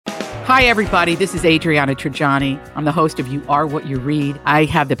Hi, everybody. This is Adriana Trajani. I'm the host of You Are What You Read. I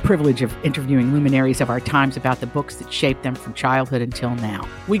have the privilege of interviewing luminaries of our times about the books that shaped them from childhood until now.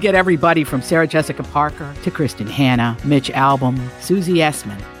 We get everybody from Sarah Jessica Parker to Kristen Hanna, Mitch Albom, Susie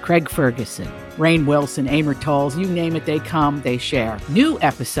Essman, Craig Ferguson, Rainn Wilson, Amor Tolls, you name it, they come, they share. New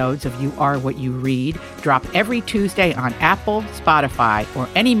episodes of You Are What You Read drop every Tuesday on Apple, Spotify, or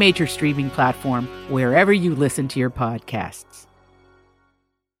any major streaming platform wherever you listen to your podcasts.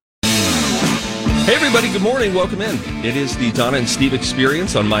 Hey everybody, good morning, welcome in. It is the Donna and Steve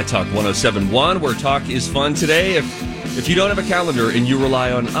Experience on My Talk 107.1, where talk is fun today. If you don't have a calendar and you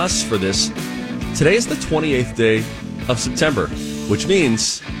rely on us for this, today is the 28th day of September, which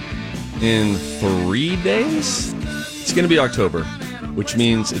means in 3 days, it's going to be October, which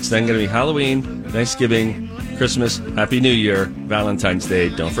means it's then going to be Halloween, Thanksgiving, Christmas, Happy New Year, Valentine's Day.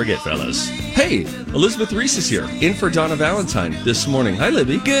 Don't forget, fellas. Hey, Elizabeth Reese is here, in for Donna Valentine this morning. Hi,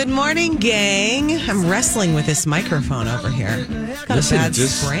 Libby. Good morning, gang. I'm wrestling with this microphone over here. Got a bad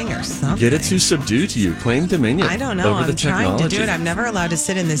spring or something. Get it to subdue to you. Claim dominion. I don't know. I'm trying to do it. I'm never allowed to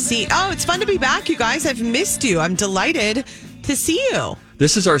sit in the seat. Oh, it's fun to be back, you guys. I've missed you. I'm delighted to see you.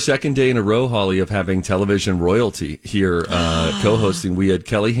 This is our second day in a row, Holly, of having television royalty here co-hosting. We had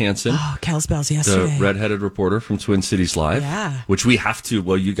Kelly Hansen. Oh, Kel's Bells yesterday. The redheaded reporter from Twin Cities Live. Yeah. Which we have to,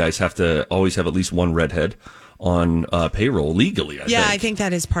 well, you guys have to always have at least one redhead on payroll legally, I think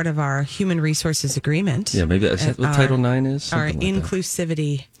that is part of our human resources agreement. Yeah, maybe that's what Title IX is. Our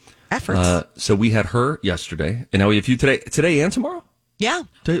inclusivity efforts. So we had her yesterday, and now we have you today and tomorrow? Yeah.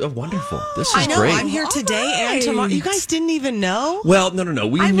 Oh, wonderful. This is I know, great. I'm here today and tomorrow. You guys didn't even know? Well, no.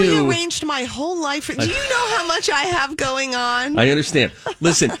 We knew. I rearranged my whole life. Do you know how much I have going on? I understand.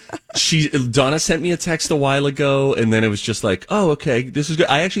 Listen, Donna sent me a text a while ago, and then it was just like, oh, okay, this is good.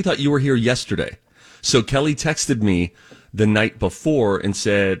 I actually thought you were here yesterday. So Kelly texted me the night before and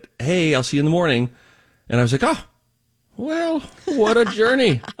said, hey, I'll see you in the morning. And I was like, oh, well, what a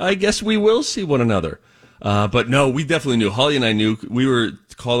journey. I guess we will see one another. But no, we definitely knew. Holly and I knew. We were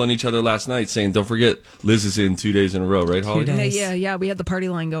calling each other last night saying, don't forget, Liz is in 2 days in a row, right, Holly? 2 days. Yeah, we had the party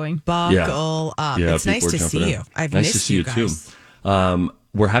line going. Buckle up. Yeah, it's nice to see you. I've missed to see you guys. too.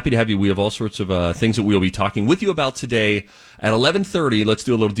 We're happy to have you. We have all sorts of things that we'll be talking with you about today. At 11:30, let's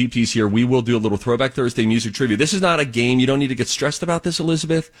do a little deep tease here. We will do a little Throwback Thursday music trivia. This is not a game. You don't need to get stressed about this,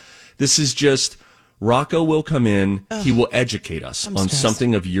 Elizabeth. This is just Rocco will come in. He will educate us on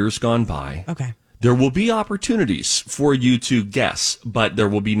something of years gone by. Okay. There will be opportunities for you to guess, but there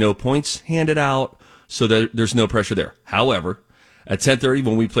will be no points handed out, so that there's no pressure there. However, at 10:30,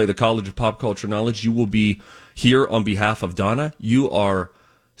 when we play the College of Pop Culture Knowledge, you will be here on behalf of Donna. You are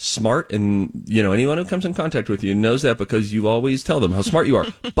smart, and anyone who comes in contact with you knows that because you always tell them how smart you are.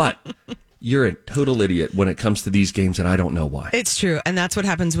 But you're a total idiot when it comes to these games, and I don't know why. It's true, and that's what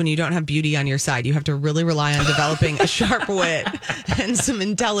happens when you don't have beauty on your side. You have to really rely on developing a sharp wit and some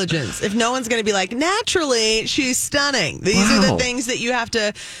intelligence. If no one's going to be like, naturally, she's stunning. These are the things that you have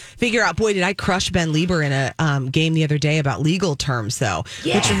to figure out. Boy, did I crush Ben Lieber in a game the other day about legal terms, though,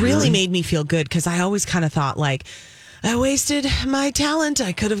 which really made me feel good because I always kind of thought, like, I wasted my talent.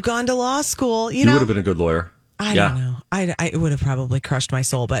 I could have gone to law school. You know? would have been a good lawyer. I don't know. I would have probably crushed my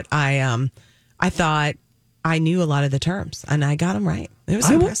soul, but I thought I knew a lot of the terms, and I got them right. It was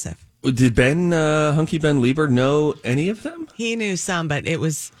impressive. Did Hunky Ben Lieber know any of them? He knew some, but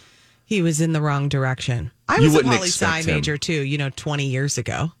he was in the wrong direction. I was a poli-sci major too, 20 years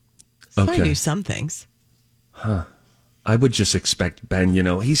ago. So I knew some things. Huh. I would just expect Ben,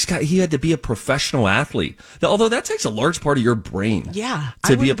 he had to be a professional athlete. Although that takes a large part of your brain. Yeah.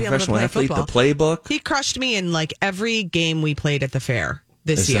 To be a professional athlete, football. The playbook. He crushed me in like every game we played at the fair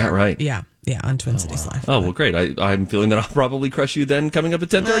this year. Is that right? Yeah. Yeah, on Twin Cities Live. Oh, well, great. I'm feeling that I'll probably crush you then coming up at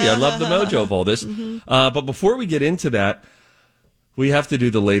 10:30. I love the mojo of all this. But before we get into that, we have to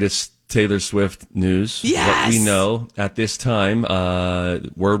do the latest Taylor Swift news. Yes! What we know at this time.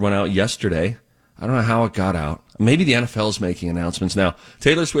 Word went out yesterday. I don't know how it got out. Maybe the NFL is making announcements now.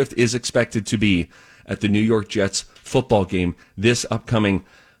 Taylor Swift is expected to be at the New York Jets football game this upcoming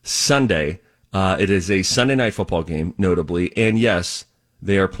Sunday. It is a Sunday night football game, notably. And yes,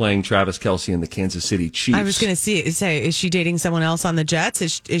 they are playing Travis Kelce and the Kansas City Chiefs. I was going to say, is she dating someone else on the Jets?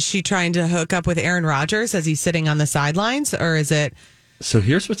 Is she trying to hook up with Aaron Rodgers as he's sitting on the sidelines? Or is it... So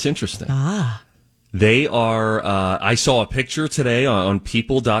here's what's interesting. They are, I saw a picture today on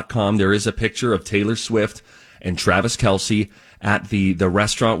people.com. There is a picture of Taylor Swift and Travis Kelce at the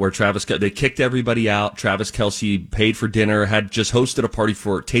restaurant where they kicked everybody out. Travis Kelce paid for dinner, had just hosted a party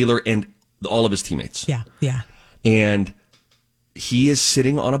for Taylor and all of his teammates. Yeah. And he is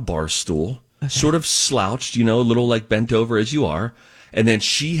sitting on a bar stool, sort of slouched, a little like bent over as you are. and then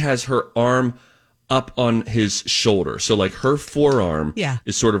she has her arm up on his shoulder. So like her forearm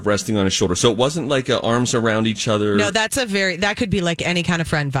is sort of resting on his shoulder. So it wasn't like arms around each other. No, that could be like any kind of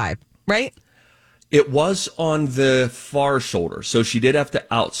friend vibe, right? It was on the far shoulder, so she did have to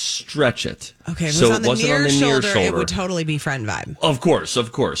outstretch it. Okay, so it wasn't on the near shoulder. It would totally be friend vibe. Of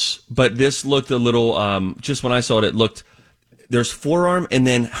course. But this looked a little, just when I saw it, there's forearm, and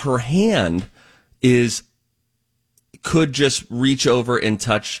then her hand could just reach over and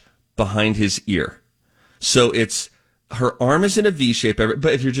touch behind his ear. So her arm is in a V shape, but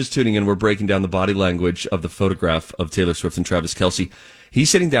if you're just tuning in, we're breaking down the body language of the photograph of Taylor Swift and Travis Kelce. He's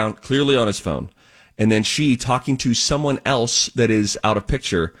sitting down, clearly on his phone. And then she talking to someone else that is out of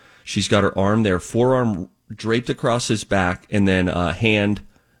picture. She's got her arm there, forearm draped across his back, and then a hand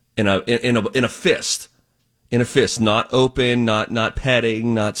in a fist, not open, not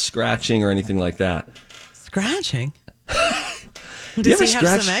petting, not scratching or anything like that. Scratching? Does he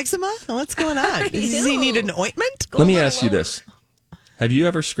have some eczema? What's going on? Does he need an ointment? Let me ask you this: have you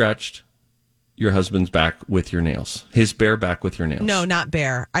ever scratched your husband's back with your nails? His bare back with your nails? No, not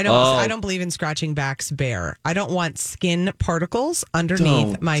bare. I don't believe in scratching backs bare. I don't want skin particles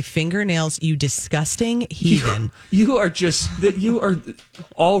underneath my fingernails, you disgusting heathen. You are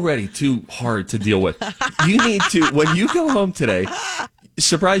already too hard to deal with. You need to, when you go home today,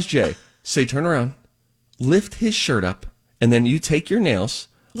 surprise Jay, say turn around, lift his shirt up, and then you take your nails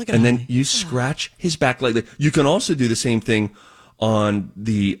and then you scratch his back lightly. You can also do the same thing on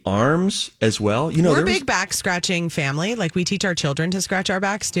the arms as well. We're a big back scratching family. Like, we teach our children to scratch our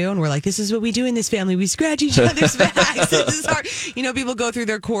backs too. And we're like, this is what we do in this family. We scratch each other's backs. This is hard. People go through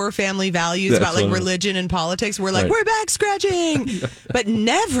their core family values about like religion and politics. We're like, we're back scratching, but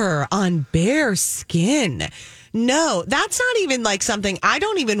never on bare skin. No, that's not even like something. I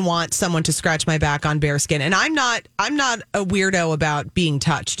don't even want someone to scratch my back on bare skin. And I'm not a weirdo about being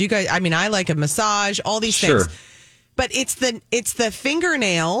touched. You guys, I like a massage, all these things. But it's the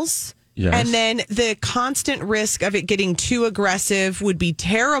fingernails, and then the constant risk of it getting too aggressive would be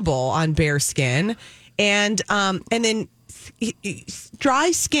terrible on bare skin, and then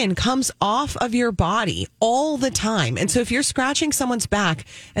dry skin comes off of your body all the time, and so if you're scratching someone's back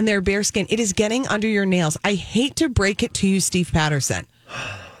and they're bare skin, it is getting under your nails. I hate to break it to you, Steve Patterson.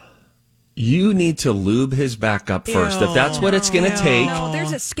 You need to lube his back up first. If that's what it's going to take. No,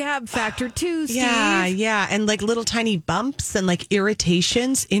 there's a scab factor too, Steve. Yeah. And like little tiny bumps and like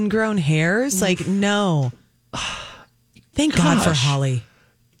irritations, ingrown hairs. Like, no. Thank God for Holly.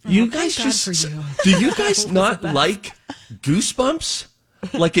 You guys do you guys not like goosebumps?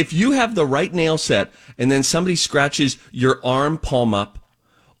 Like, if you have the right nail set and then somebody scratches your arm palm up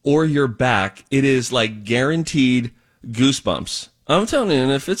or your back, it is like guaranteed goosebumps. I'm telling you,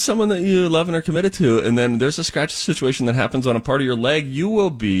 and if it's someone that you love and are committed to, and then there's a scratch situation that happens on a part of your leg, you will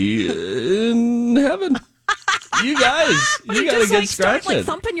be in heaven. You guys, you got to get scratching. Start,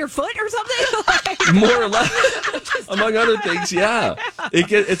 thumping your foot or something? More or less, among other things, yeah.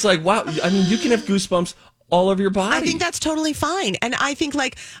 It's like, wow, you can have goosebumps all over your body. I think that's totally fine. And I think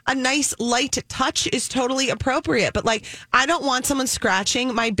like a nice light touch is totally appropriate. But like, I don't want someone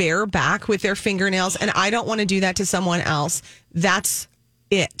scratching my bare back with their fingernails, and I don't want to do that to someone else. That's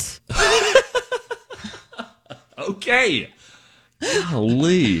it. Okay.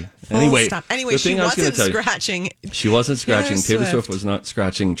 Golly. Anyway, she wasn't scratching. She wasn't scratching. Taylor Swift was not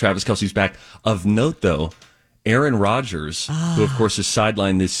scratching Travis Kelce's back. Of note, though, Aaron Rodgers, who, of course, is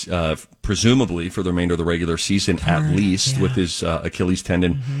sidelined this, presumably for the remainder of the regular season, at least, with his Achilles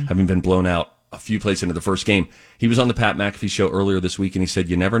tendon having been blown out a few plays into the first game. He was on the Pat McAfee show earlier this week, and he said,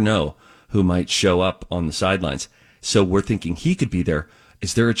 you never know who might show up on the sidelines. So we're thinking he could be there.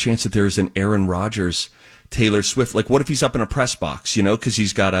 Is there a chance that there's an Aaron Rodgers, Taylor Swift? Like, what if he's up in a press box, because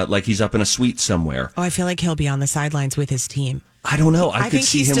he's got he's up in a suite somewhere? Oh, I feel like he'll be on the sidelines with his team. I don't know. I could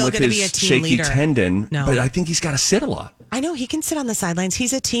see him with his shaky tendon, but I think he's got to sit a lot. I know he can sit on the sidelines.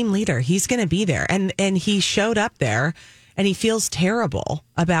 He's a team leader. He's going to be there. And he showed up there, and he feels terrible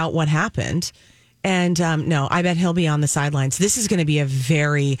about what happened. And no, I bet he'll be on the sidelines. This is going to be a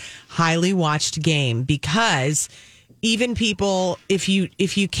very highly watched game, because even people, if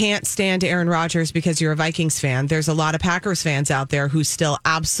you can't stand Aaron Rodgers because you're a Vikings fan, there's a lot of Packers fans out there who still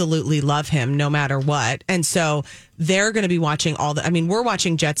absolutely love him no matter what. And so they're going to be watching we're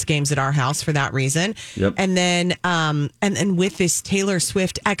watching Jets games at our house for that reason. Yep. And then, and with this Taylor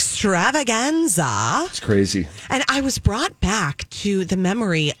Swift extravaganza. It's crazy. And I was brought back to the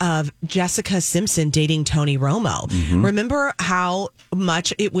memory of Jessica Simpson dating Tony Romo. Mm-hmm. Remember how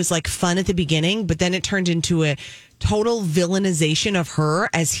much it was like fun at the beginning, but then it turned into a total villainization of her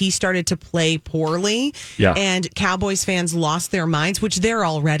as he started to play poorly. Yeah. And Cowboys fans lost their minds, which they're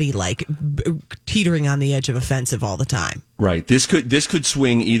already like teetering on the edge of offensive all the time. Right. This could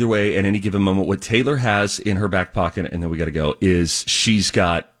swing either way at any given moment. What Taylor has in her back pocket, and then we got to go, is she's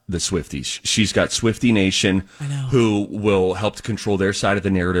got the Swifties. She's got Swiftie Nation who will help to control their side of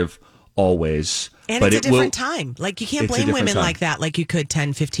the narrative always. And but it's a different time. Like, you can't blame women like that like you could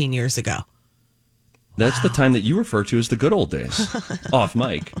 10, 15 years ago. That's the time that you refer to as the good old days. Off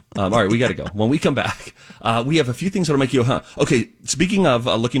mic. All right, we got to go. When we come back, we have a few things that'll make you, Okay, speaking of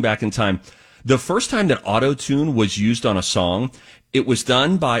looking back in time, the first time that auto-tune was used on a song, it was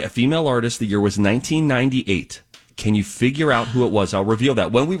done by a female artist. The year was 1998. Can you figure out who it was? I'll reveal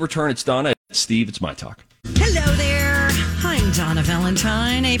that. When we return, it's Donna. Steve, it's My Talk. Hello there. I'm Donna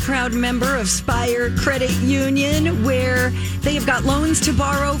Valentine, a proud member of Spire Credit Union, where they have got loans to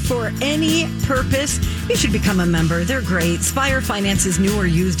borrow for any purpose. You should become a member. They're great. Spire finances new or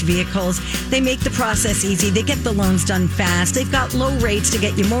used vehicles. They make the process easy. They get the loans done fast. They've got low rates to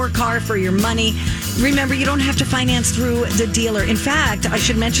get you more car for your money. Remember, you don't have to finance through the dealer. In fact, I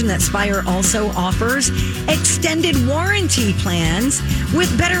should mention that Spire also offers extended warranty plans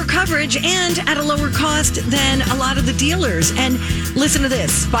with better coverage and at a lower cost than a lot of the dealers. And listen to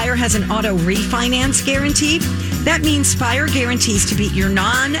this. Spire has an auto refinance guarantee. That means Spire guarantees to beat your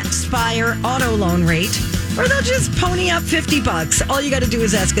non-Spire auto loan rate, or they'll just pony up $50. All you got to do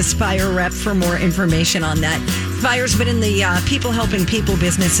is ask a Spire rep for more information on that. Spire's been in the people helping people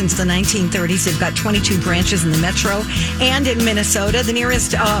business since the 1930s. They've got 22 branches in the metro and in Minnesota. The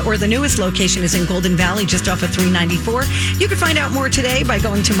nearest or the newest location is in Golden Valley, just off of 394. You can find out more today by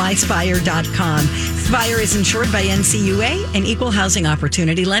going to myspire.com. Spire is insured by NCUA, an equal housing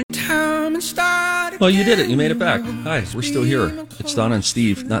opportunity lender. Well, you did it. You made it back. Hi, we're still here. It's Donna and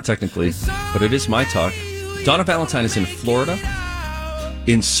Steve, not technically, but it is My Talk. Donna Valentine is in Florida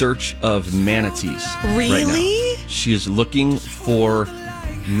in search of manatees. Really? Right now. She is looking for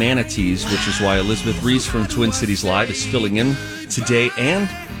manatees, which is why Elizabeth Reese from Twin Cities Live is filling in today and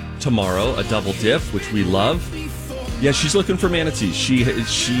tomorrow, a double dip, which we love. Yeah, she's looking for manatees.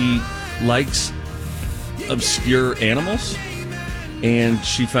 She likes obscure animals, and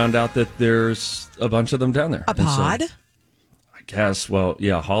she found out that there's a bunch of them down there. A pod? So, I guess. Well,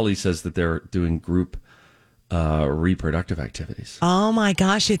 yeah, Holly says that they're doing group reproductive activities. Oh my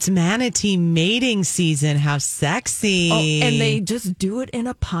gosh, it's manatee mating season. How sexy. Oh, and they just do it in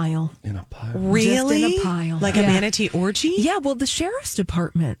a pile. In a pile? Really? Just in a pile. Like a manatee orgy? Yeah, well, the sheriff's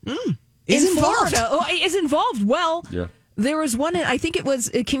department Is in involved. Florida is involved. Well, Yeah. there was one, I think it was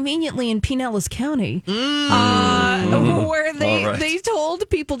conveniently in Pinellas County, where they told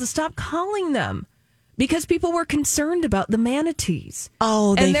people to stop calling them because people were concerned about the manatees.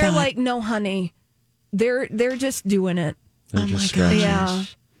 Oh, and they're like, no, honey. They're just doing it. They're just scratching. Yeah.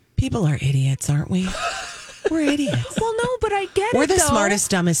 People are idiots, aren't we? We're idiots. Well, no, but I get We're it, the though.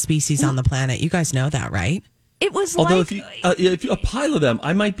 smartest, dumbest species on the planet. You guys know that, right? It was Although like... if you a pile of them,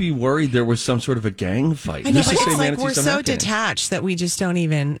 I might be worried there was some sort of a gang fight. I know, Who's but to say it's like manatees we're are so not gangs? detached that we just don't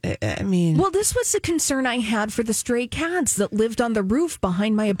even, I mean... Well, this was the concern I had for the stray cats that lived on the roof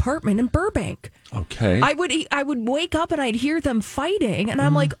behind my apartment in Burbank. Okay. I would wake up and I'd hear them fighting, and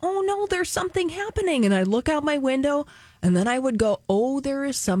I'm like, oh no, there's something happening. And I'd look out my window, and then I would go, oh, there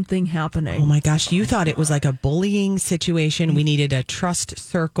is something happening. Oh my gosh, you thought it was like a bullying situation. We needed a trust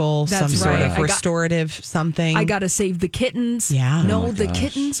circle, That's some sort right. of restorative something. I got to save the kittens. Yeah. No, Oh the gosh.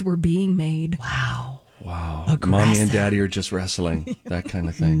 kittens were being made. Wow. Mommy and Daddy are just wrestling. That kind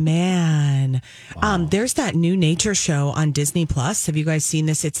of thing. Man. There's that new nature show on Disney Plus. Have you guys seen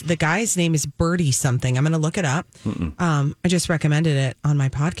this? It's the guy's name is Birdie something. I'm going to look it up. I just recommended it on my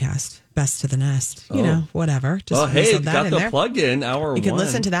podcast, Best to the Nest. You know, whatever. Just Oh, hey, whistled that got in the there. plug-in, hour You can one.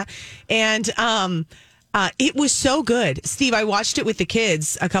 listen to that. And it was so good. Steve, I watched it with the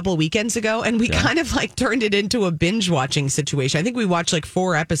kids a couple of weekends ago, and we kind of like turned it into a binge watching situation. I think we watched like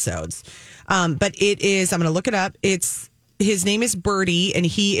 4 episodes. But it is, I'm going to look it up. His name is Birdie, and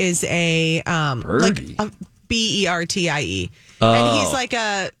he is a Birdie? like a Bertie. Oh. And he's like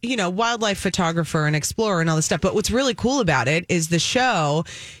a, wildlife photographer and explorer and all this stuff. But what's really cool about it is the show,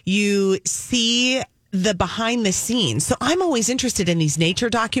 you see the behind the scenes. So I'm always interested in these nature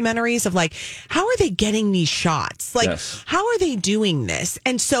documentaries of like, how are they getting these shots? Like, how are they doing this?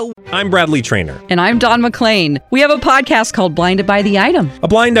 And so I'm Bradley Trainer. And I'm Don McClain. We have a podcast called Blinded by the Item. A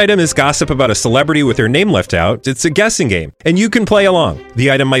blind item is gossip about a celebrity with their name left out. It's a guessing game, and you can play along.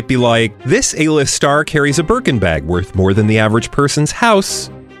 The item might be like, this A-list star carries a Birkin bag worth more than the average person's house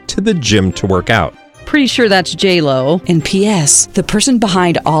to the gym to work out. Pretty sure that's J-Lo. And P.S. the person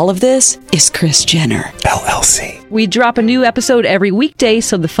behind all of this is Kris Jenner, LLC. We drop a new episode every weekday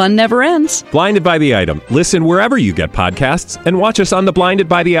so the fun never ends. Blinded by the Item. Listen wherever you get podcasts and watch us on the Blinded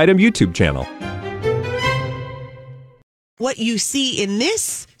by the Item YouTube channel. what you see in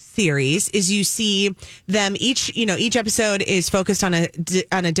this series is you see them each episode is focused on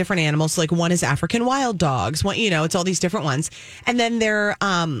a different animal. So like one is African wild dogs, one, it's all these different ones. And then they're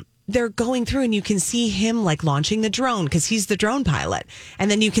going through and you can see him like launching the drone because he's the drone pilot. And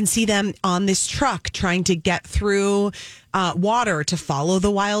then you can see them on this truck trying to get through water to follow the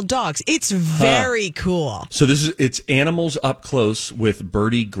wild dogs. It's very cool. So it's animals up close with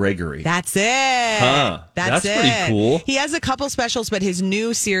Bertie Gregory. That's it. That's pretty cool. He has a couple specials, but his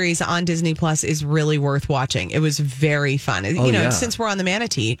new series on Disney Plus is really worth watching. It was very fun. Since we're on the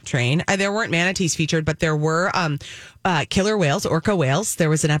manatee train, there weren't manatees featured, but there were killer whales, orca whales. There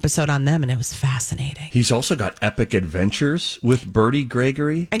was an episode on them, and it was fascinating. He's also got Epic Adventures with Bertie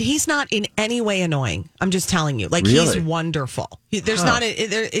Gregory. And he's not in any way annoying. I'm just telling you. Like, really? He's wonderful. There's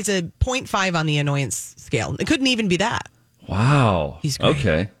it's a 0.5 on the annoyance scale. It couldn't even be that. Wow. He's great.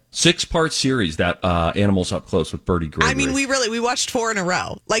 Okay. 6-part series, that Animals Up Close with Bertie Gregory. I mean, we watched 4 in a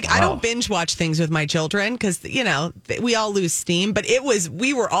row. Like, wow. I don't binge watch things with my children because, we all lose steam, but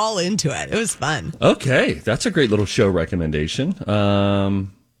we were all into it. It was fun. Okay. That's a great little show recommendation.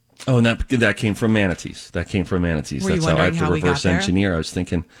 And that came from manatees. That's how I have to reverse engineer. I was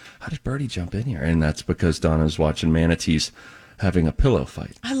thinking, how did Bertie jump in here? And that's because Donna's watching manatees having a pillow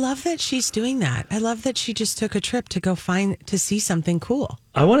fight. I love that she's doing that. I love that she just took a trip to go to see something cool.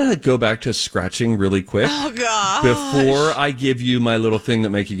 I want to go back to scratching really quick. Oh, gosh. Before I give you my little thing that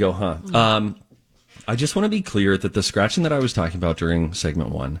make you go, huh? I just want to be clear that the scratching that I was talking about during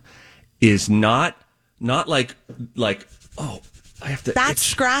segment 1 is not like, oh, I have to. That's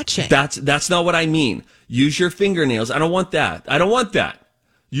scratching. That's not what I mean. Use your fingernails. I don't want that.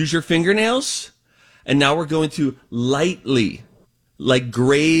 Use your fingernails. And now we're going to lightly, like,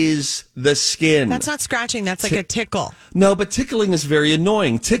 graze the skin. That's not scratching. That's like a tickle. No, but tickling is very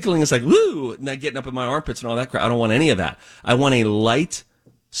annoying. Tickling is like, woo, and getting up in my armpits and all that crap. I don't want any of that. I want a light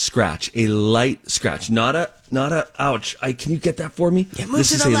scratch. Not a ouch. Can you get that for me? Yeah, move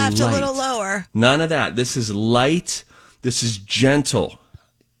to the left a little lower. None of that. This is light. This is gentle.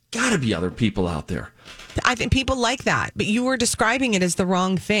 Gotta be other people out there. I think people like that, but you were describing it as the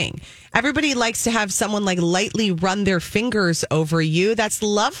wrong thing. Everybody likes to have someone like lightly run their fingers over you. That's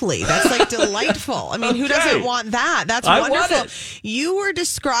lovely. That's like delightful. I mean, who doesn't want that? That's wonderful. You were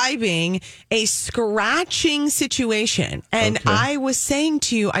describing a scratching situation, and I was saying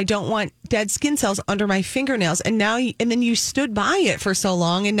to you, I don't want dead skin cells under my fingernails, and then you stood by it for so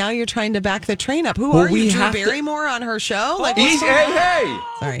long, and now you're trying to back the train up. Who are you, Drew Barrymore on her show? Like, hey!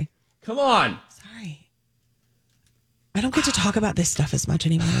 Sorry. Come on. I don't get to talk about this stuff as much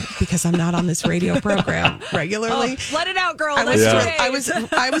anymore because I'm not on this radio program regularly. Let it out, girl. I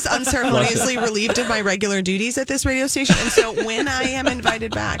was unceremoniously relieved of my regular duties at this radio station, and so when I am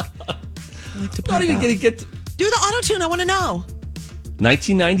invited back, I like to not even gonna get to... do the auto-tune. I want to know.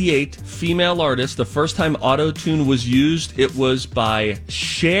 1998, female artist. The first time auto-tune was used, it was by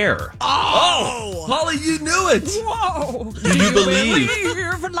Cher. Oh, Holly, you knew it. Whoa! Do you believe?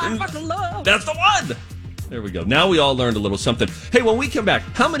 That's the one. There we go. Now we all learned a little something. Hey, when we come back,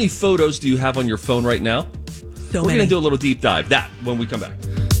 how many photos do you have on your phone right now? So We're many. going to do a little deep dive. That when we come back.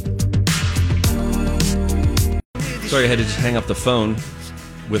 Sorry, I had to just hang up the phone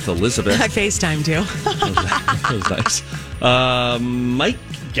with Elizabeth. I FaceTimed too. That was nice. Mike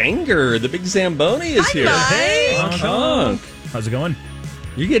Ganger, the big Zamboni, is here. Mike. Hey, Hunk. How's it going?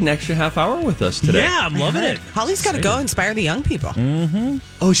 You get an extra half hour with us today. Yeah, I'm loving it. Holly's got to go inspire the young people. Mm-hmm.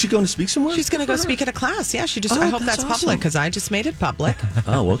 Oh, is she going to speak somewhere? She's going to go speak at a class. Yeah, she just. I hope that's awesome. public because I just made it public.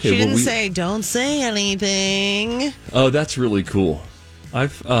 Oh, okay. She didn't say don't say anything. Oh, that's really cool. I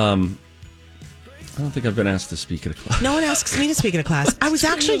don't think I've been asked to speak at a class. No one asks me to speak at a class. I was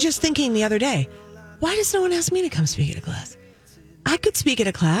actually just thinking the other day, why does no one ask me to come speak at a class? I could speak at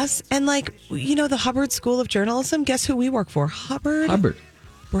a class, and the Hubbard School of Journalism. Guess who we work for? Hubbard.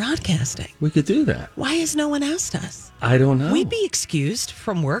 Broadcasting. We could do that. Why has no one asked us? I don't know. We'd be excused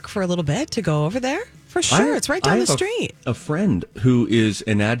from work for a little bit to go over there. For sure. It's right down the street. A friend who is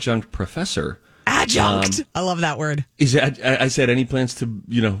an adjunct professor Adjunct. I love that word. I said, any plans to,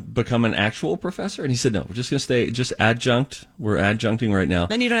 become an actual professor? And he said, no, we're just going to stay just adjunct. We're adjuncting right now.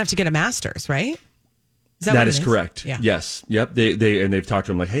 Then you don't have to get a master's, right? That is correct. Yeah. Yes. Yep. They've talked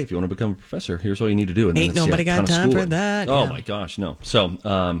to him like, hey, if you want to become a professor, here's all you need to do. And ain't nobody got time for that. Oh my gosh, no. So,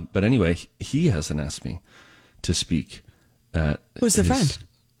 but anyway, he hasn't asked me to speak at. Who's the friend?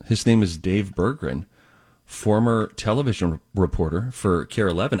 His name is Dave Berggren, former television reporter for Care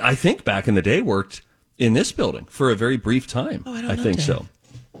 11. I think back in the day worked in this building for a very brief time. Oh, I don't know. think Dave. so.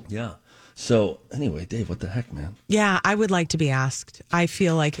 Yeah. So anyway, Dave, what the heck, man? Yeah, I would like to be asked. I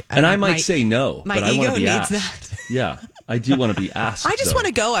feel like, and I might say no, my but I want ego to be needs asked. that. Yeah, I do want to be asked. I just want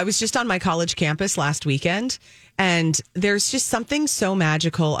to go. I was just on my college campus last weekend, and there's just something so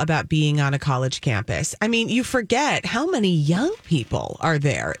magical about being on a college campus. I mean, you forget how many young people are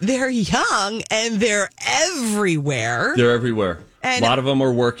there. They're young and they're everywhere. They're everywhere. And a lot of them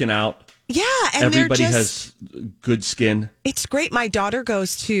are working out. Yeah, and everybody has good skin. It's great. My daughter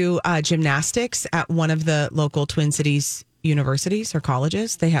goes to gymnastics at one of the local Twin Cities universities or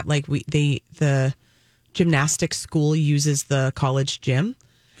colleges. They have the gymnastics school uses the college gym.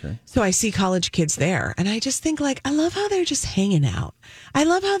 Okay. So I see college kids there, and I just think I love how they're just hanging out. I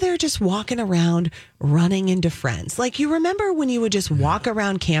love how they're just walking around, running into friends. Like, you remember when you would just walk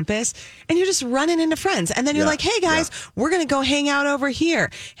around campus and you're just running into friends, and then you're like, hey guys, we're going to go hang out over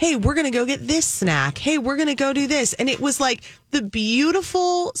here. Hey, we're going to go get this snack. Hey, we're going to go do this. And it was like the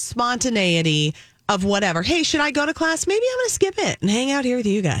beautiful spontaneity of whatever. Hey, should I go to class? Maybe I'm going to skip it and hang out here with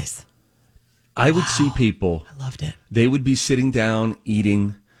you guys. I would see people. I loved it. They would be sitting down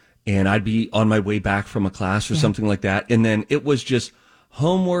eating, and I'd be on my way back from a class or something like that. And then it was just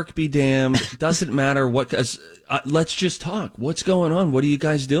homework be damned. Doesn't matter what, let's just talk. What's going on? What are you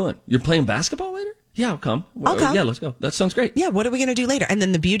guys doing? You're playing basketball later? Yeah, I'll come. Yeah, let's go. That sounds great. Yeah, what are we going to do later? And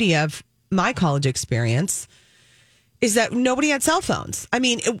then the beauty of my college experience is that nobody had cell phones. I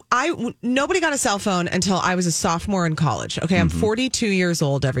mean, nobody got a cell phone until I was a sophomore in college. Okay, I'm 42 years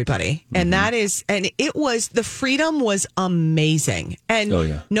old, everybody. And the freedom was amazing.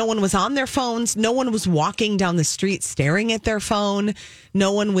 And no one was on their phones. No one was walking down the street staring at their phone.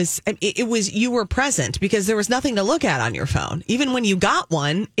 No one was, you were present because there was nothing to look at on your phone. Even when you got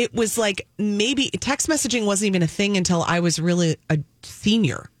one, it was like maybe text messaging wasn't even a thing until I was really a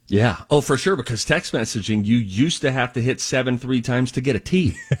senior. Yeah. Oh, for sure. Because text messaging, you used to have to hit 7 3 times to get a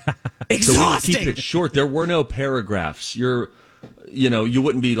T. Exhausting. So we keep it short. There were no paragraphs. You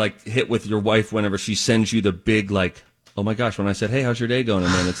wouldn't be like hit with your wife whenever she sends you the big, like, oh my gosh, when I said, hey, how's your day going?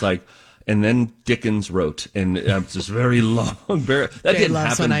 And then it's like, and then Dickens wrote, and it's this very long. That didn't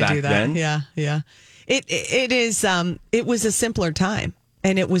happen back then. Yeah, yeah. It is. It was a simpler time,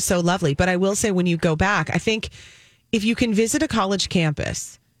 and it was so lovely. But I will say, when you go back, I think if you can visit a college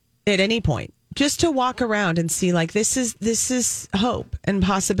campus at any point, just to walk around and see, like, this is hope and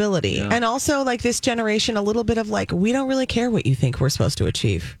possibility. Yeah. And also, like, this generation, a little bit of like, we don't really care what you think we're supposed to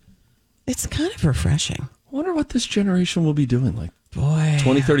achieve. It's kind of refreshing. I wonder what this generation will be doing, like, boy,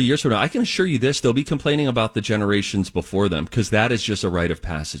 20, 30 years from now. I can assure you this, they'll be complaining about the generations before them, because that is just a rite of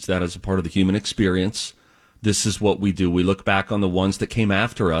passage. That is a part of the human experience. This is what we do. We look back on the ones that came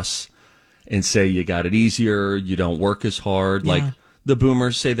after us and say, you got it easier, you don't work as hard. Yeah. Like, the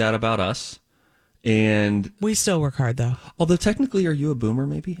boomers say that about us. And we still work hard, though. Although technically, are you a boomer,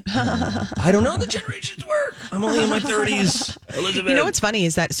 maybe? I don't know. The generations work. I'm only in my 30s. Elizabeth. You know what's funny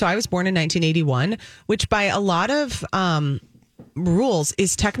is that, so I was born in 1981, which by a lot of rules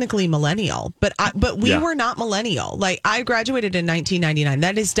is technically millennial. But we were not millennial. Like, I graduated in 1999.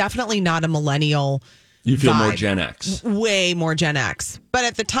 That is definitely not a millennial. You feel vibe. More Gen X. Way more Gen X. But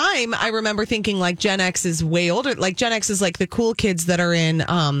at the time, I remember thinking, like, Gen X is way older. Like, Gen X is like the cool kids that are in,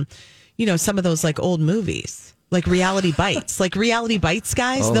 some of those, like, old movies. Like Reality Bites. Like, Reality Bites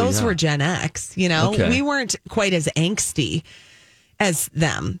guys, those were Gen X, Okay. We weren't quite as angsty as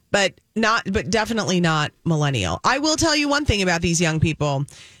them, but definitely not millennial. I will tell you one thing about these young people.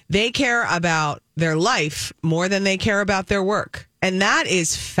 They care about their life more than they care about their work. And that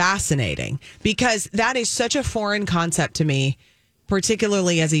is fascinating because that is such a foreign concept to me,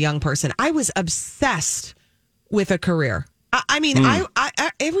 particularly as a young person. I was obsessed with a career. I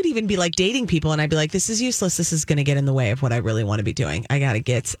would even be like dating people and I'd be like, this is useless. This is going to get in the way of what I really want to be doing. I got to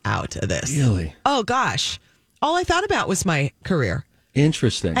get out of this. Really? Oh, gosh. All I thought about was my career.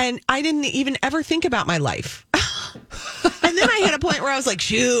 Interesting. And I didn't even ever think about my life. And then I hit a point where I was like,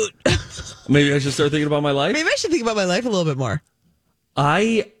 shoot. Maybe I should start thinking about my life? Maybe I should think about my life a little bit more.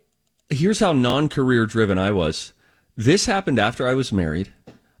 Here's how non-career driven I was. This happened after I was married.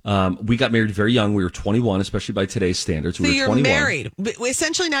 We got married very young. We were 21, especially by today's standards. So we were you're 21. married. But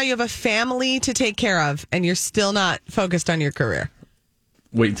essentially, now you have a family to take care of, and you're still not focused on your career.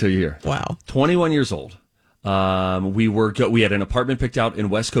 Wait until you hear. Wow. 21 years old. We had an apartment picked out in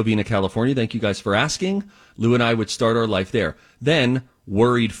West Covina, California. Thank you guys for asking. Lou and I would start our life there. Then,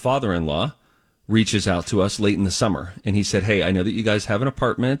 worried father-in-law reaches out to us late in the summer, and he said, hey, I know that you guys have an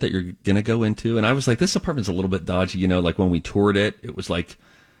apartment that you're going to go into. And I was like, this apartment's a little bit dodgy. You know, like when we toured it, it was like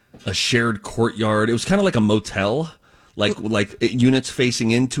a shared courtyard. It was kind of like a motel, like units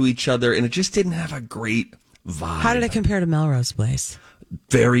facing into each other, and it just didn't have a great vibe. How did it compare to Melrose Place?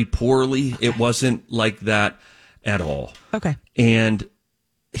 Very poorly. It wasn't like that at all. Okay. And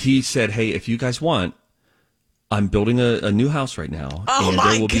he said, hey, if you guys want, I'm building a new house right now. Oh, and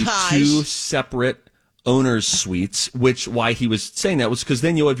my there will gosh. be 2 separate owners' suites, why he was saying that was because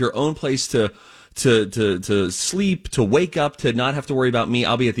then you'll have your own place to sleep, to wake up, to not have to worry about me.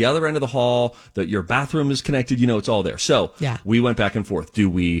 I'll be at the other end of the hall, that your bathroom is connected, you know, it's all there. So we went back and forth. Do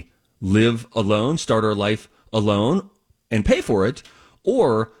we live alone, start our life alone and pay for it?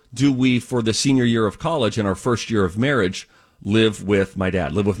 Or do we, for the senior year of college and our first year of marriage, live with my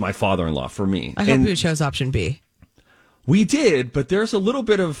dad, live with my father-in-law for me? I hope you chose option B. We did, but there's a little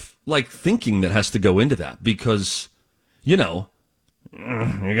bit of like thinking that has to go into that because, you know,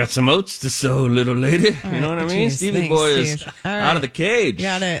 you got some oats to sow, little lady. You know what I mean? Stevie boy is out of the cage.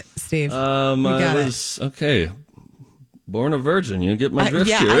 Got it, Steve. Okay. Born a virgin. You get my drift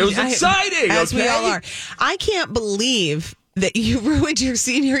here. It was exciting. As we all are. I can't believe that you ruined your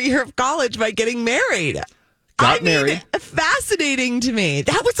senior year of college by getting married. Got married. Fascinating to me.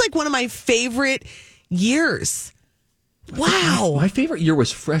 That was like one of my favorite years. Wow. My favorite year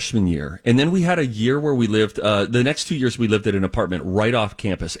was freshman year. And then we had a year where we lived, the next 2 years we lived at an apartment right off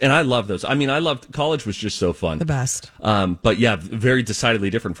campus. And I love those. I mean, college was just so fun. The best. But yeah, very decidedly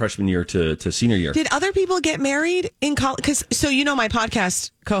different freshman year to senior year. Did other people get married in college? So you know my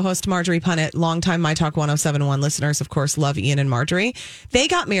podcast co-host Marjorie Punnett, longtime My Talk 1071 listeners, of course, love Ian and Marjorie. They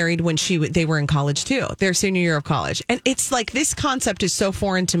got married when they were in college too, their senior year of college. And it's like, this concept is so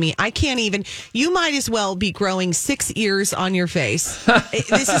foreign to me. I can't even, you might as well be growing 6 ears on your face.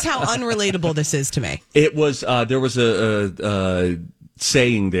 This is how unrelatable this is to me. It was, there was a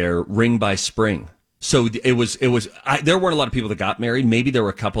saying there, ring by spring. So there weren't a lot of people that got married. Maybe there were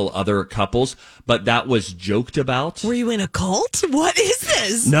a couple other couples, but that was joked about. Were you in a cult? What is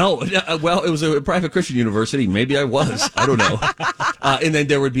this? No. Well, it was a private Christian university. Maybe I was. I don't know. And then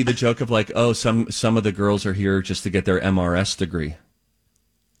there would be the joke of like, oh, some of the girls are here just to get their MRS degree.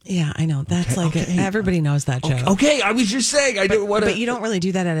 Yeah, I know. That's everybody knows that joke. Okay, I was just saying. But you don't really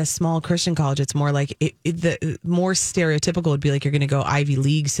do that at a small Christian college. It's more like the more stereotypical would be like you're going to go Ivy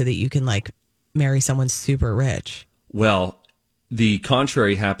League so that you can like marry someone super rich. Well, the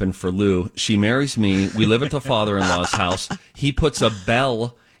contrary happened for Lou. She marries me. We live at the father-in-law's house. He puts a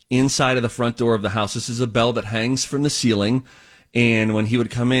bell inside of the front door of the house. This is a bell that hangs from the ceiling. And when he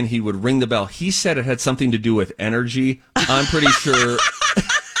would come in, he would ring the bell. He said it had something to do with energy. I'm pretty sure.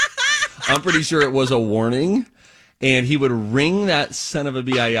 I'm pretty sure it was a warning. And he would ring that son of a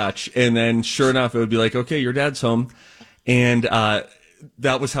biatch. And then sure enough, it would be like, okay, your dad's home. And,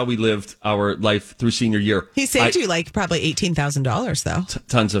 that was how we lived our life through senior year. He saved you like probably $18,000 though.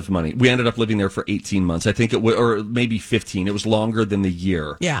 Tons of money. We ended up living there for 18 months. I think or maybe 15. It was longer than the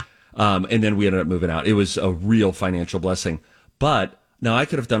year. Yeah. And then we ended up moving out. It was a real financial blessing. But now I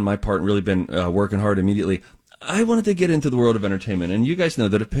could have done my part and really been working hard immediately. I wanted to get into the world of entertainment, and you guys know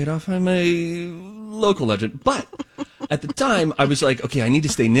that it paid off. I'm a local legend. But at the time, I was like, okay, I need to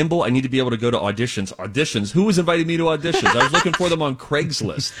stay nimble. I need to be able to go to auditions. Auditions? Who was inviting me to auditions? I was looking for them on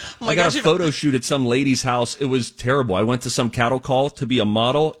Craigslist. I got a photo shoot at some lady's house. It was terrible. I went to some cattle call to be a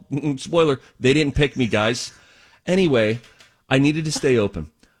model. Spoiler, they didn't pick me, guys. Anyway, I needed to stay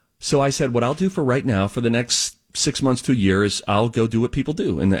open. So I said, what I'll do for right now, for the next 6 months to a year, is I'll go do what people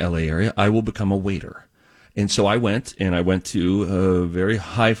do in the LA area. I will become a waiter. And so I went to a very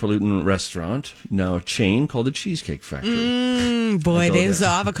highfalutin restaurant, now a chain called the Cheesecake Factory. Boy, those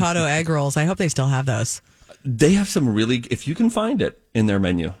avocado egg rolls. I hope they still have those. They have some really, if you can find it in their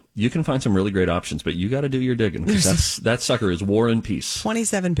menu, you can find some really great options, but you got to do your digging because that sucker is War and Peace.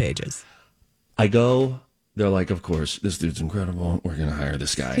 27 pages. I go. They're like, of course, this dude's incredible. We're going to hire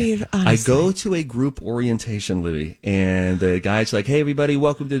this guy. Steve, I go to a group orientation, Louie, and the guy's like, hey, everybody,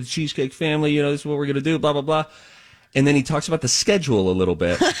 welcome to the Cheesecake family. You know, this is what we're going to do, blah, blah, blah. And then he talks about the schedule a little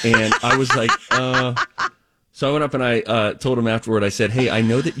bit. And I was like, So I went up and I told him afterward, I said, hey, I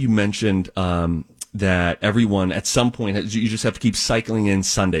know that you mentioned that everyone at some point, you just have to keep cycling in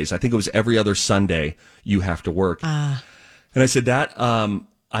Sundays. I think it was every other Sunday you have to work. And I said that...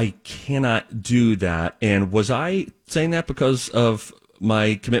 I cannot do that. And was I saying that because of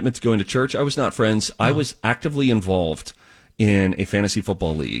my commitment to going to church? I was not, friends. I was actively involved in a fantasy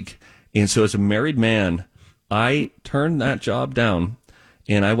football league. And so as a married man, I turned that job down.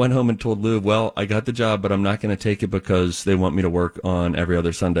 And I went home and told Lou, well, I got the job, but I'm not going to take it because they want me to work on every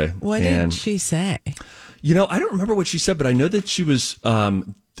other Sunday. What did she say? You know, I don't remember what she said, but I know that she was,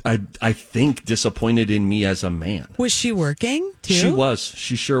 I think, disappointed in me as a man. Was she working too? She was.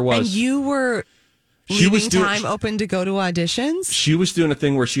 She sure was. And you were leaving time open to go to auditions? She was doing a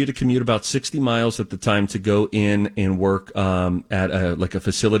thing where she had to commute about 60 miles at the time to go in and work at a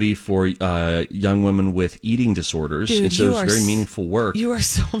facility for young women with eating disorders. Dude, and so it was very meaningful work. You are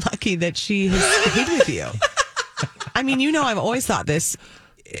so lucky that she has stayed with you. I mean, I've always thought this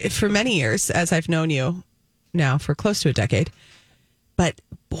for many years as I've known you now for close to a decade. But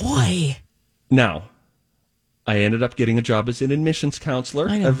boy. Now, I ended up getting a job as an admissions counselor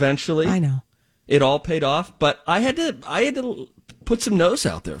eventually. I know. It all paid off, but I had to put some no's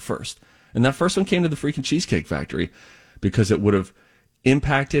out there first. And that first one came to the freaking Cheesecake Factory because it would have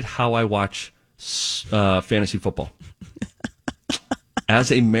impacted how I watch fantasy football.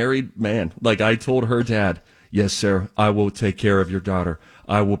 As a married man, like I told her dad, yes, sir, I will take care of your daughter.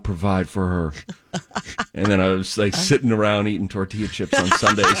 I will provide for her. And then I was like sitting around eating tortilla chips on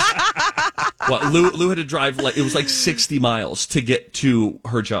Sundays. Well, Lou had to drive it was like 60 miles to get to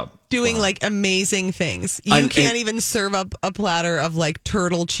her job. Doing like amazing things. You can't even serve up a platter of like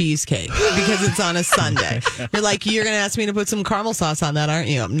turtle cheesecake because it's on a Sunday. You're like, you're going to ask me to put some caramel sauce on that, aren't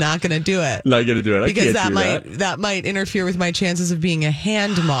you? I'm not going to do it. Not going to do it. Because that might interfere with my chances of being a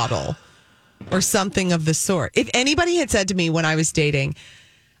hand model or something of the sort. If anybody had said to me when I was dating,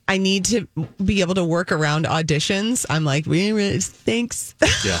 I need to be able to work around auditions, I'm like, thanks.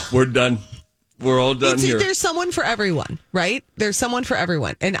 Yeah, we're done. We're all done here. There's someone for everyone, right? There's someone for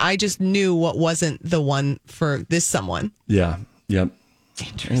everyone. And I just knew what wasn't the one for this someone. Yeah. Yep.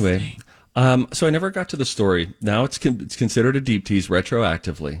 Anyway, so I never got to the story. Now it's considered a deep tease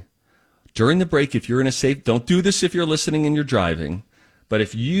retroactively. During the break, if you're in a safe, don't do this if you're listening and you're driving, but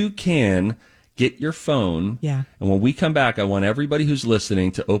if you can, get your phone. Yeah. And when we come back, I want everybody who's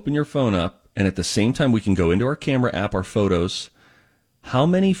listening to open your phone up. And at the same time, we can go into our camera app, our photos. How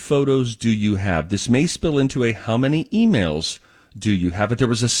many photos do you have? This may spill into a how many emails do you have? But there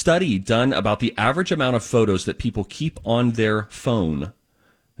was a study done about the average amount of photos that people keep on their phone.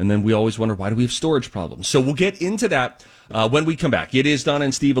 And then we always wonder, why do we have storage problems? So we'll get into that when we come back. It is Donna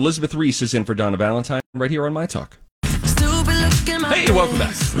and Steve. Elizabeth Reese is in for Donna Valentine right here on My Talk. Hey, welcome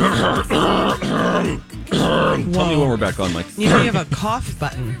back. Tell me when we're back on, Mike. You have a cough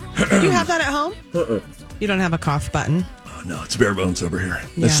button. Do you have that at home? You don't have a cough button? Oh, no, it's bare bones over here.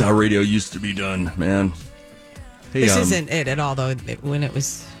 Yeah. This is how radio used to be done, man. Hey, this isn't it at all, though. When it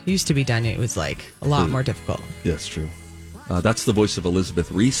was used to be done, it was like a lot more difficult. Yeah, it's true. That's the voice of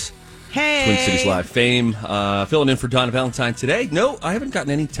Elizabeth Reese. Hey. Twin Cities Live fame. Filling in for Donna Valentine today. No, I haven't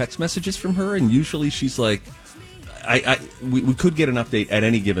gotten any text messages from her, and usually she's like, we could get an update at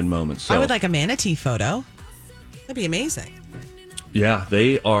any given moment. So I would like a manatee photo. That'd be amazing. Yeah,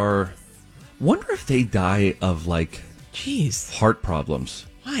 they are. Wonder if they die of like heart problems.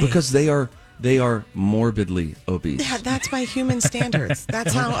 Why? Because they are morbidly obese. That's by human standards.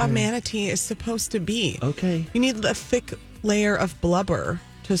 That's how a manatee is supposed to be. Okay. You need a thick layer of blubber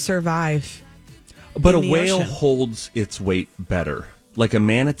to survive. But a whale holds its weight better. Like a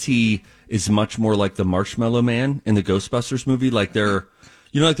manatee is much more like the Marshmallow Man in the Ghostbusters movie. Like they're,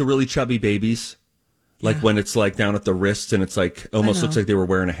 like the really chubby babies. Like when it's like down at the wrists and it's like almost looks like they were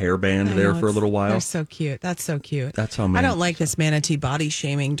wearing a hairband there for a little while. They're so cute. That's so cute. That's how I don't like this manatee body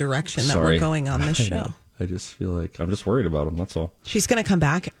shaming direction that we're going on this show. I just feel like I'm just worried about them. That's all. She's going to come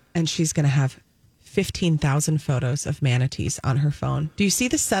back and she's going to have 15,000 photos of manatees on her phone. Do you see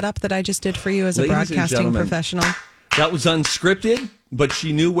the setup that I just did for you as a broadcasting professional? That was unscripted, but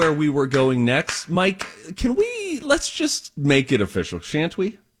she knew where we were going next. Mike, let's just make it official, shan't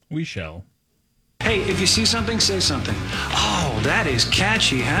we? We shall. Hey, if you see something, say something. Oh, that is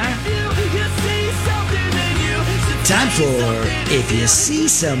catchy, huh? Time for If You See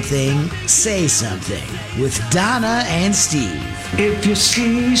Something, Say Something with Donna and Steve. If you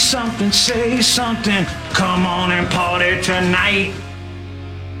see something, say something. Come on and party tonight.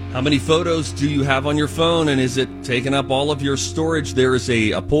 How many photos do you have on your phone, and is it taking up all of your storage? There is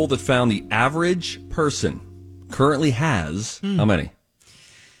a poll that found the average person currently has how many?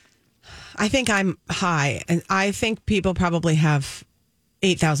 I think I'm high, and I think people probably have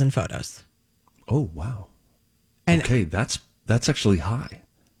 8,000 photos. Oh, wow. And okay, that's actually high.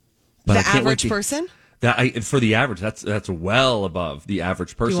 But the average person? For the average, that's well above the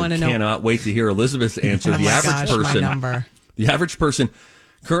average person. wanna know- Cannot wait to hear Elizabeth's answer. Oh The my average gosh, person, my number. the average person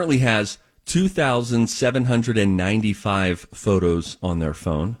currently has 2,795 photos on their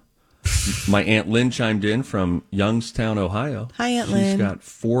phone. My Aunt Lynn chimed in from Youngstown, Ohio. Hi, Aunt She's Lynn. got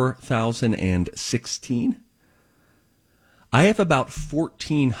 4,016. I have about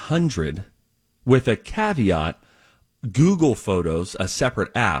 1,400 with a caveat. Google Photos, a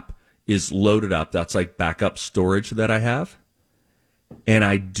separate app, is loaded up. That's like backup storage that I have. And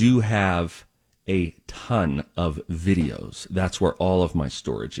I do have a ton of videos. That's where all of my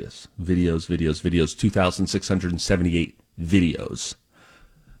storage is. Videos, 2,678 videos.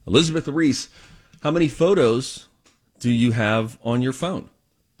 Elizabeth Reese, how many photos do you have on your phone?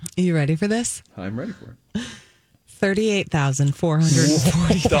 Are you ready for this? I'm ready for it.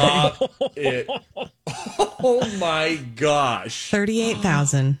 38,440. Stop it. Oh my gosh.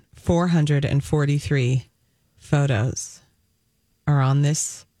 38,443 photos are on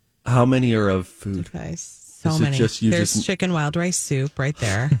this How many are of food? device. So Is it many. just you There's just- chicken wild rice soup right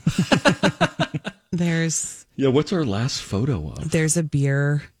there. There's Yeah, what's our last photo of? There's a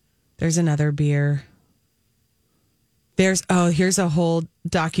beer. There's another beer. Here's a whole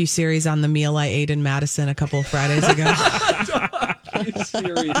docu-series on the meal I ate in Madison a couple of Fridays ago.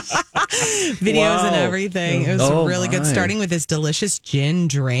 Videos and everything. It was really good. Starting with this delicious gin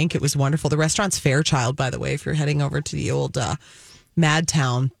drink. It was wonderful. The restaurant's Fairchild, by the way, if you're heading over to the old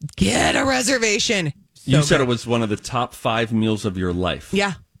Madtown. Get a reservation. You said it was one of the top 5 meals of your life.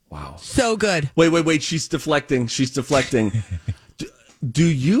 Yeah. Wow. So good. Wait. She's deflecting. Do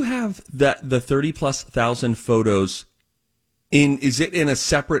you have the 30,000+ photos is it in a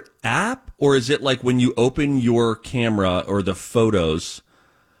separate app, or is it like when you open your camera or the photos?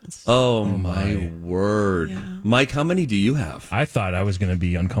 Oh my word. Yeah. Mike, how many do you have? I thought I was going to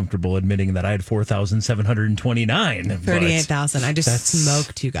be uncomfortable admitting that I had 4,729. 38,000. I just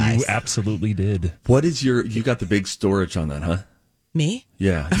smoked you guys. You absolutely did. What is you got the big storage on that, huh? Me?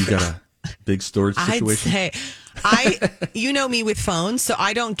 Yeah, you got a big storage situation. I'd say you know me with phones, so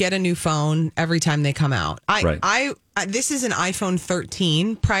I don't get a new phone every time they come out. This is an iPhone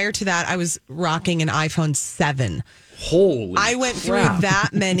 13. Prior to that, I was rocking an iPhone 7. Holy I went through that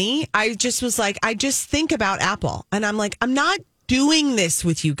many. I just was like, I just think about Apple, and I'm like, I'm not doing this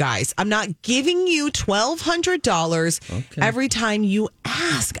with you guys. I'm not giving you $1,200 every time you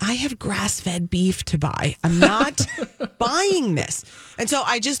ask. I have grass-fed beef to buy. I'm not buying this. And so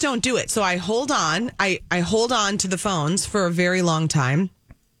I just don't do it. So I hold on. I hold on to the phones for a very long time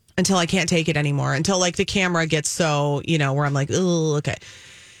until I can't take it anymore, until like the camera gets so, where I'm like, oh, okay.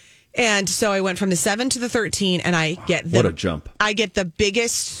 And so I went from the 7 to the 13, and I get what a jump. I get the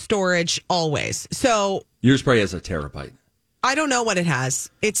biggest storage always. So yours probably has a terabyte. I don't know what it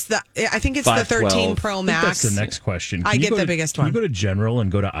has. I think it's 512. the 13 Pro Max. That's the next question. I get the biggest one. Can you go to General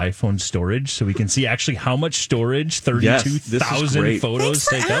and go to iPhone storage so we can see actually how much storage 32,000 photos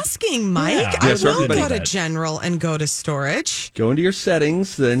Thanks for asking, Mike. Yeah. I Yes, will go everybody. to General and go to storage. Go into your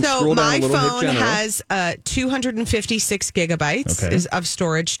settings, then So scroll down my a little, hit phone General. has 256 gigabytes of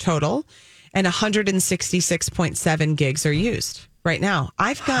storage total, and 166.7 gigs are used right now.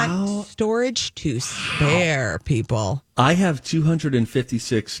 I've got storage to spare, people. I have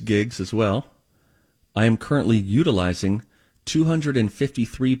 256 gigs as well. I am currently utilizing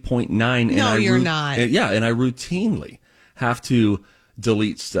 253.9. No, you're not. And I routinely have to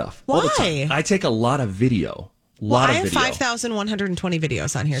delete stuff. Why? All the time. I take a lot of video. I have 5,120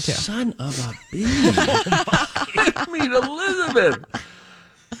 videos on here, too. Son of a bee. I mean, Elizabeth.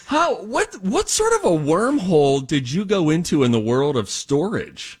 What sort of a wormhole did you go into in the world of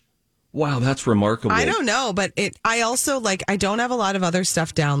storage? Wow, that's remarkable. I don't know, but I also I don't have a lot of other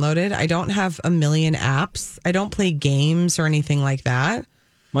stuff downloaded. I don't have a million apps. I don't play games or anything like that.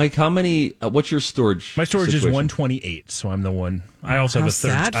 Mike, how many? What's your storage? My storage situation? is 128, so I'm the one. I also have a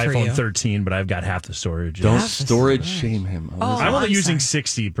iPhone 13, but I've got half the storage. Don't storage shame him. I'm only using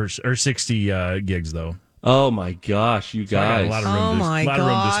 60 gigs though. Oh my gosh, you guys! A lot of room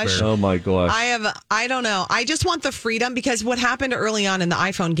to spare. Oh my gosh! I don't know. I just want the freedom, because what happened early on in the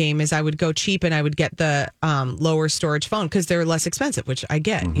iPhone game is I would go cheap and I would get the lower storage phone because they're less expensive, which I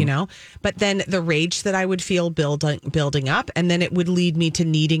get, But then the rage that I would feel building up, and then it would lead me to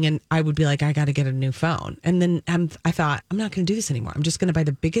needing, and I would be like, I got to get a new phone. And then I thought, I'm not going to do this anymore. I'm just going to buy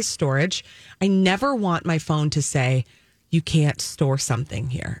the biggest storage. I never want my phone to say, you can't store something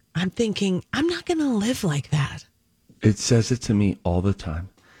here. I'm thinking, I'm not going to live like that. It says it to me all the time.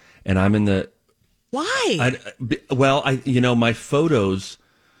 And I'm in the... Why? my photos,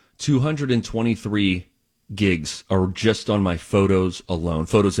 223 gigs are just on my photos alone,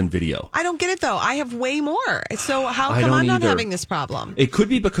 photos and video. I don't get it, though. I have way more. So how come I'm not having this problem? It could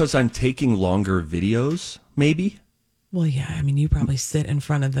be because I'm taking longer videos, maybe. Well, yeah. I mean, you probably sit in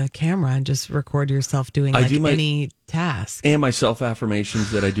front of the camera and just record yourself doing any task. And my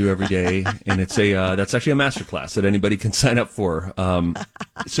self-affirmations that I do every day. And it's that's actually a masterclass that anybody can sign up for.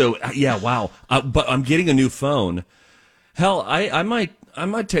 So, yeah, wow. But I'm getting a new phone. Hell, I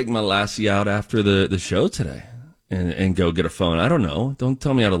might take my lassie out after the show today and go get a phone. I don't know. Don't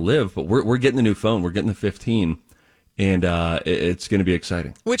tell me how to live, but we're getting the new phone. We're getting the 15, and it's going to be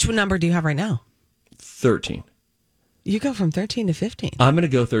exciting. Which number do you have right now? 13. You go from 13 to 15. I'm going to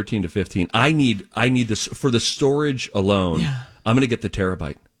go 13 to 15. I need this for the storage alone. Yeah. I'm going to get the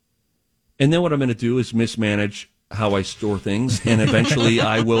terabyte. And then what I'm going to do is mismanage how I store things. And eventually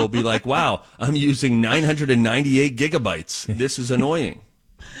I will be like, wow, I'm using 998 gigabytes. This is annoying.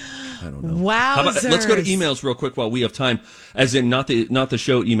 I don't know. Wow. Let's go to emails real quick while we have time. As in not the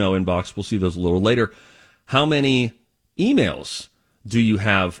show email inbox. We'll see those a little later. How many emails do you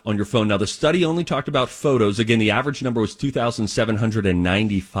have on your phone? Now, the study only talked about photos. Again, the average number was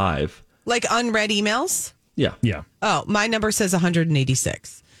 2,795. Like unread emails? Yeah. Yeah. Oh, my number says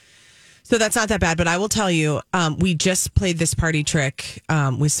 186. So that's not that bad, but I will tell you, we just played this party trick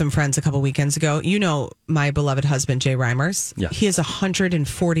with some friends a couple weekends ago. You know my beloved husband, Jay Reimers. Yeah. He has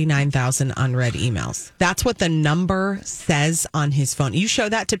 149,000 unread emails. That's what the number says on his phone. You show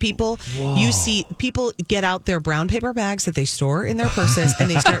that to people, Whoa. You see people get out their brown paper bags that they store in their purses, and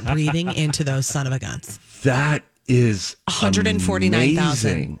they start breathing into those son of a guns. That is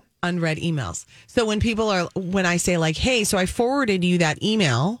 149,000 unread emails. So when I say like, hey, so I forwarded you that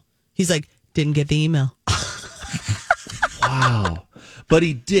email, he's like, didn't get the email. Wow. But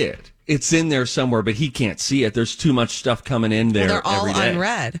he did. It's in there somewhere, but he can't see it. There's too much stuff coming in there. They're all every day.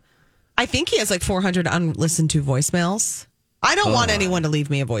 unread. I think he has like 400 unlistened to voicemails. I don't want anyone to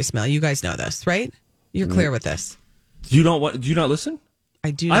leave me a voicemail. You guys know this, right? You're clear with this. Do you not listen? I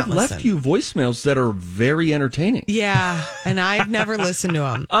do not I've listen. left you voicemails that are very entertaining. Yeah, and I've never listened to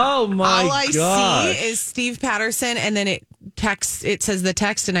them. Oh, my God. All I see is Steve Patterson, and then it says the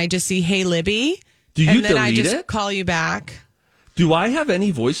text, and I just see, hey, Libby. Do you and then delete I just it? call you back. Do I have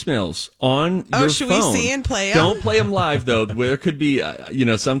any voicemails on your phone? Should we see and play them? Don't play them live, though. There could be,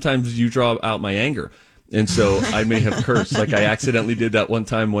 sometimes you draw out my anger. And so I may have cursed. Like I accidentally did that one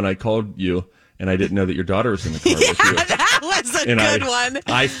time when I called you. And I didn't know that your daughter was in the car with you. That was a good one.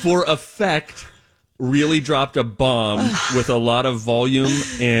 I, for effect, really dropped a bomb with a lot of volume.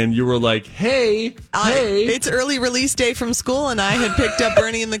 And you were like, hey. It's early release day from school, and I had picked up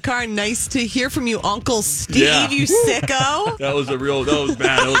Bernie in the car. Nice to hear from you, Uncle Steve, you sicko. That was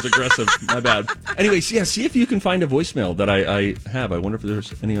bad. That was aggressive. My bad. Anyways, yeah, see if you can find a voicemail that I have. I wonder if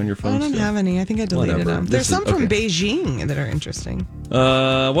there's any on your phone. I don't have any. I think I deleted them. There's some from Beijing that are interesting.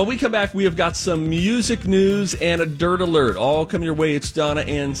 When we come back, we have got some music news and a dirt alert. All come your way. It's Donna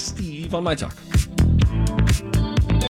and Steve on My Talk.